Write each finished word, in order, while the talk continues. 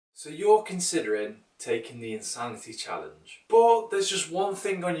So you're considering taking the insanity challenge, but there's just one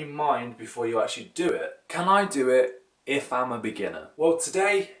thing on your mind before you actually do it. Can I do it if I'm a beginner? Well,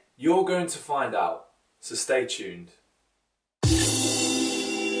 today you're going to find out, so stay tuned.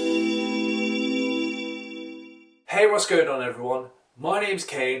 Hey, what's going on everyone? My name's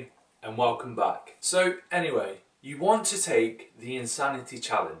Kane and welcome back. So anyway, you want to take the insanity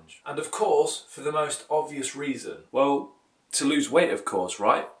challenge, and of course for the most obvious reason. Well, to lose weight, of course,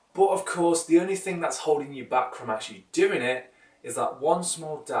 right? But of course the only thing that's holding you back from actually doing it is that one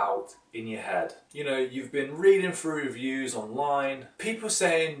small doubt in your head. You know, you've been reading through reviews online, people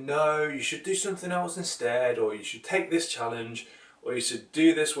saying no, you should do something else instead, or you should take this challenge, or you should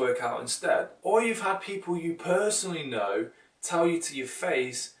do this workout instead. Or you've had people you personally know tell you to your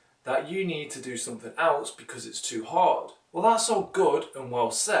face that you need to do something else because it's too hard. Well, that's all good and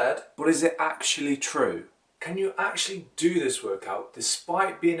well said, but is it actually true? Can you actually do this workout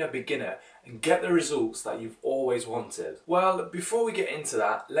despite being a beginner and get the results that you've always wanted? Well, before we get into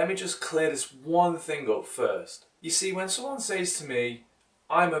that, let me just clear this one thing up first. You see, when someone says to me,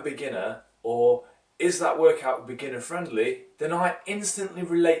 I'm a beginner, or is that workout beginner friendly, then I instantly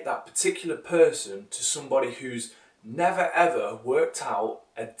relate that particular person to somebody who's never ever worked out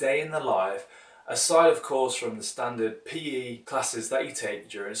a day in their life, aside of course from the standard PE classes that you take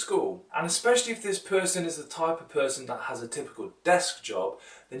during school. And especially if this person is the type of person that has a typical desk job,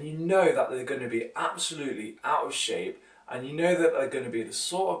 then you know that they're going to be absolutely out of shape, and you know that they're going to be the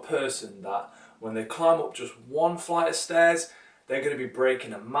sort of person that when they climb up just one flight of stairs, they're going to be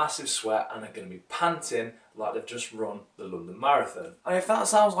breaking a massive sweat and they're going to be panting like they've just run the London Marathon. And if that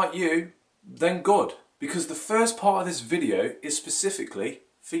sounds like you, then good, because the first part of this video is specifically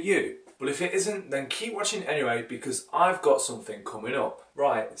for you. But if it isn't, then keep watching anyway, because I've got something coming up.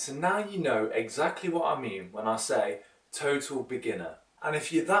 Right, so now you know exactly what I mean when I say total beginner. And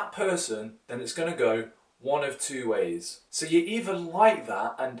if you're that person, then it's going to go one of two ways. So you're either like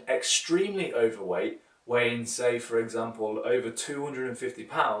that and extremely overweight, weighing, say for example, over 250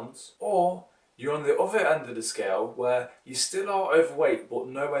 pounds, or you're on the other end of the scale where you still are overweight but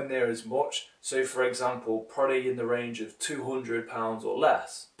nowhere near as much, so for example probably in the range of 200 pounds or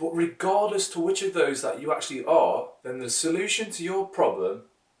less. But regardless to which of those that you actually are, then the solution to your problem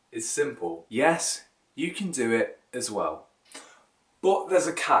is simple. Yes, you can do it as well. But there's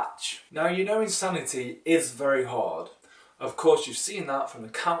a catch. Now, you know, insanity is very hard. Of course you've seen that from the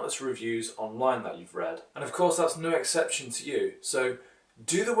countless reviews online that you've read, and of course that's no exception to you. So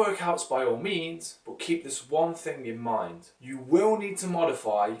do the workouts by all means, but keep this one thing in mind. You will need to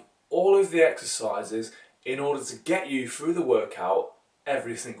modify all of the exercises in order to get you through the workout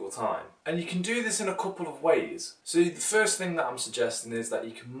every single time. And you can do this in a couple of ways. So the first thing that I'm suggesting is that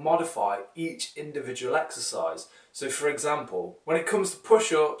you can modify each individual exercise. So for example, when it comes to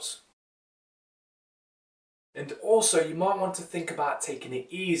push-ups, and also you might want to think about taking it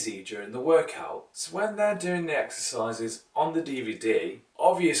easy during the workout. So when they're doing the exercises on the DVD,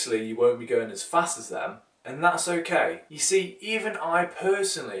 obviously you won't be going as fast as them, and that's okay. You see, even I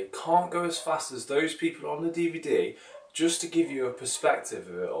personally can't go as fast as those people on the DVD, just to give you a perspective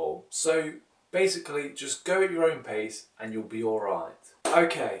of it all. So basically just go at your own pace and you'll be alright.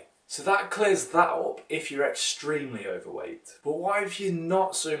 Okay, so that clears that up if you're extremely overweight. But what if you're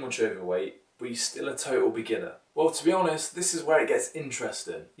not so much overweight, but you're still a total beginner? Well, to be honest, this is where it gets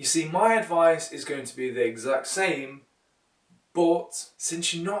interesting. You see, my advice is going to be the exact same, but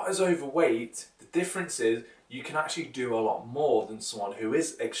since you're not as overweight, the difference is you can actually do a lot more than someone who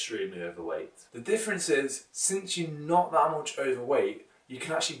is extremely overweight. The difference is, since you're not that much overweight, you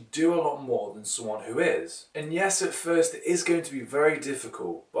can actually do a lot more than someone who is. And yes, at first it is going to be very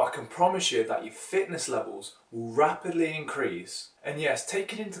difficult, but I can promise you that your fitness levels will rapidly increase. And yes,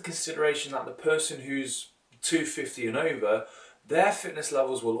 taking into consideration that the person who's 250 and over, their fitness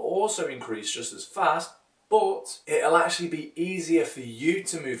levels will also increase just as fast, but it'll actually be easier for you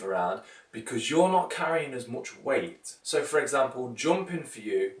to move around because you're not carrying as much weight. So for example, jumping for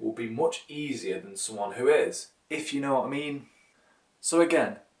you will be much easier than someone who is, if you know what I mean. So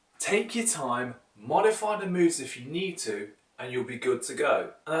again, take your time, modify the moves if you need to, and you'll be good to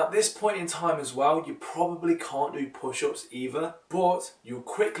go. And at this point in time as well, you probably can't do push-ups either, but you'll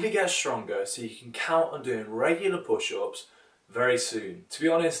quickly get stronger so you can count on doing regular push-ups very soon. To be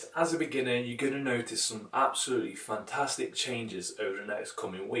honest, as a beginner, you're going to notice some absolutely fantastic changes over the next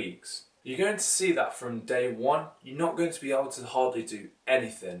coming weeks. You're going to see that from day one, you're not going to be able to hardly do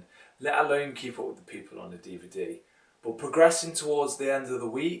anything, let alone keep up with the people on the DVD. But progressing towards the end of the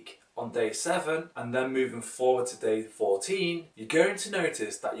week, on day 7, and then moving forward to day 14, you're going to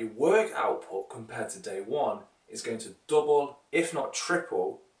notice that your work output compared to day 1 is going to double, if not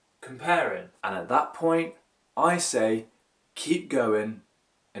triple, comparing. And at that point, I say, keep going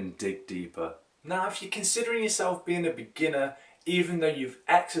and dig deeper. Now, if you're considering yourself being a beginner, even though you've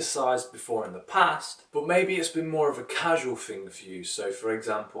exercised before in the past, but maybe it's been more of a casual thing for you. So for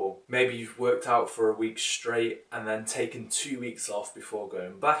example, maybe you've worked out for a week straight and then taken 2 weeks off before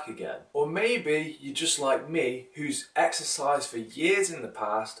going back again. Or maybe you're just like me, who's exercised for years in the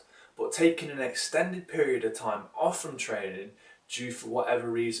past, but taken an extended period of time off from training due for whatever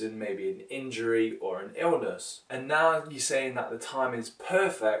reason, maybe an injury or an illness. And now you're saying that the time is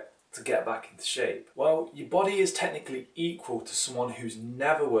perfect to get back into shape. Well, your body is technically equal to someone who's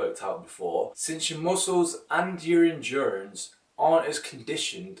never worked out before, since your muscles and your endurance aren't as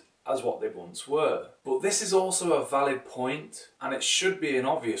conditioned as what they once were. But this is also a valid point, and it should be an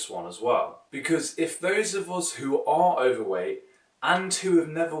obvious one as well. Because if those of us who are overweight and who have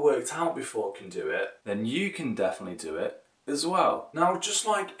never worked out before can do it, then you can definitely do it as well. Now, just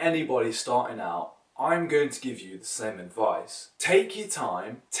like anybody starting out, I'm going to give you the same advice. Take your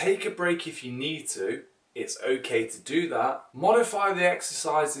time, take a break if you need to, it's okay to do that. Modify the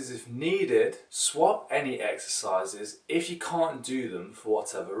exercises if needed, swap any exercises if you can't do them for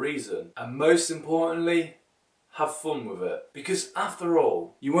whatever reason. And most importantly, have fun with it. Because after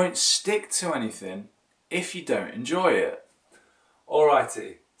all, you won't stick to anything if you don't enjoy it.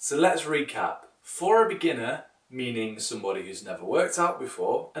 Alrighty, so let's recap. For a beginner, meaning somebody who's never worked out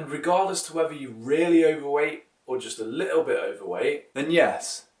before, and regardless to whether you're really overweight or just a little bit overweight, then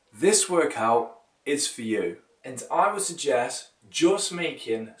yes, this workout is for you. And I would suggest just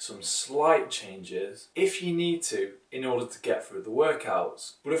making some slight changes if you need to in order to get through the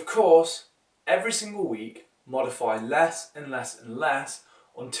workouts. But of course, every single week, modify less and less and less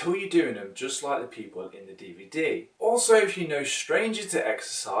until you're doing them just like the people in the DVD. Also, if you're no stranger to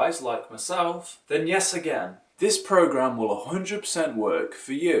exercise like myself, then yes again, this program will 100% work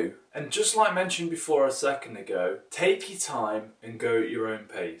for you. And just like mentioned before a second ago, take your time and go at your own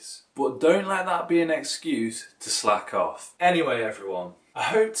pace. But don't let that be an excuse to slack off. Anyway everyone, I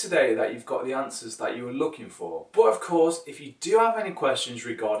hope today that you've got the answers that you were looking for. But of course, if you do have any questions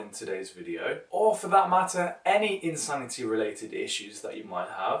regarding today's video, or for that matter, any insanity related issues that you might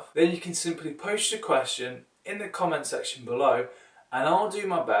have, then you can simply post your question in the comment section below and I'll do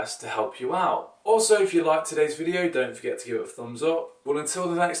my best to help you out. Also, if you liked today's video, don't forget to give it a thumbs up. Well, until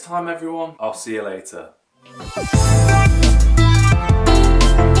the next time everyone, I'll see you later.